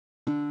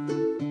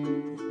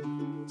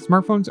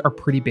Smartphones are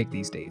pretty big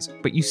these days,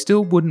 but you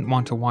still wouldn't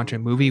want to watch a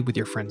movie with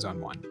your friends on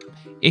one.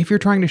 If you're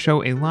trying to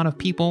show a lot of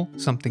people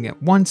something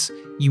at once,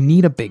 you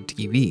need a big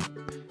TV.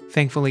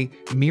 Thankfully,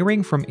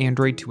 mirroring from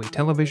Android to a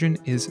television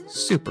is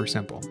super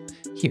simple.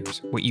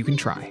 Here's what you can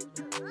try.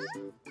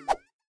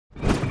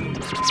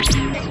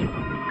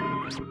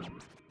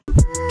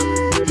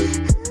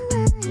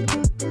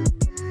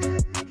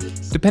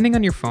 Depending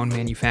on your phone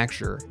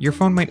manufacturer, your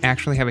phone might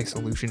actually have a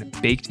solution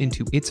baked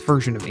into its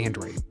version of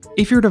Android.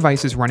 If your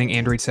device is running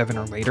Android 7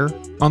 or later,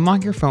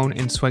 unlock your phone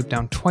and swipe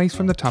down twice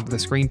from the top of the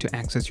screen to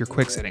access your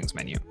quick settings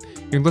menu.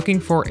 You're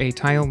looking for a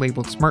tile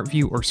labeled Smart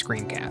View or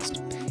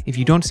Screencast. If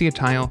you don't see a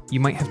tile,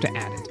 you might have to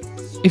add it.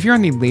 If you're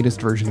on the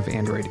latest version of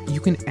Android, you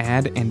can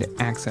add and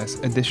access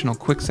additional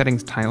quick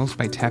settings tiles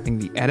by tapping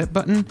the Edit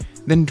button,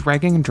 then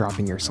dragging and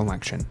dropping your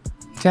selection.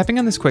 Tapping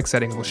on this quick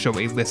setting will show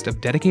a list of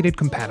dedicated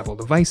compatible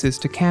devices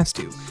to cast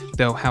to,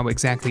 though how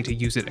exactly to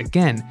use it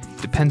again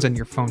depends on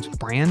your phone's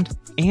brand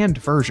and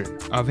version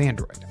of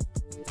Android.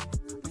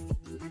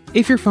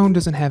 If your phone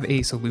doesn't have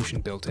a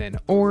solution built in,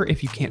 or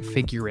if you can't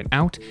figure it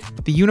out,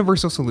 the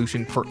universal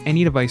solution for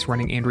any device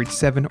running Android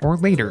 7 or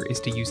later is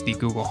to use the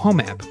Google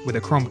Home app with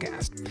a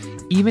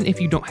Chromecast. Even if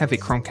you don't have a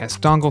Chromecast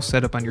dongle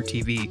set up on your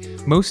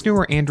TV, most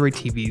newer Android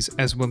TVs,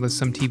 as well as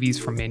some TVs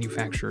from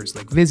manufacturers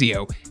like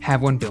Vizio,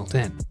 have one built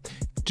in.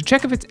 To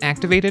check if it's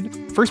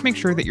activated, first make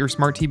sure that your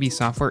smart TV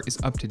software is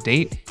up to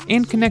date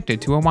and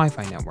connected to a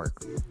Wi-Fi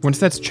network. Once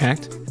that's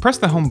checked, press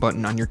the home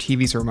button on your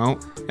TV's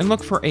remote and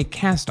look for a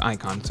cast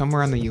icon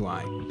somewhere on the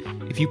UI.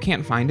 If you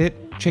can't find it,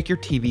 check your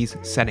TV's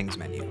settings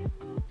menu.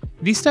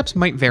 These steps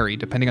might vary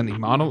depending on the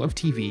model of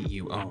TV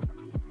you own.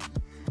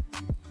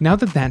 Now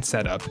that that's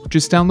set up,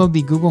 just download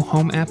the Google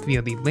Home app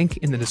via the link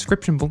in the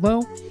description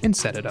below and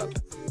set it up.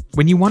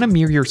 When you want to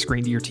mirror your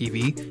screen to your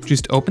TV,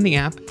 just open the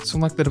app,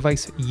 select the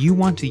device you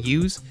want to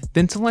use,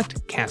 then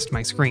select Cast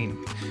My Screen.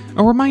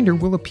 A reminder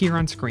will appear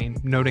on screen,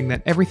 noting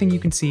that everything you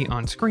can see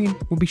on screen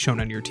will be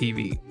shown on your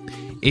TV.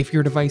 If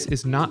your device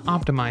is not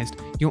optimized,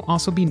 you'll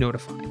also be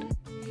notified.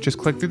 Just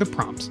click through the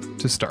prompts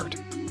to start.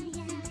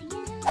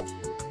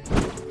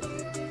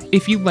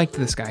 If you liked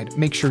this guide,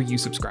 make sure you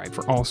subscribe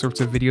for all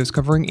sorts of videos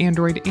covering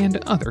Android and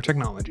other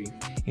technology.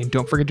 And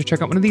don't forget to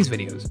check out one of these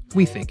videos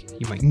we think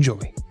you might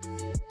enjoy.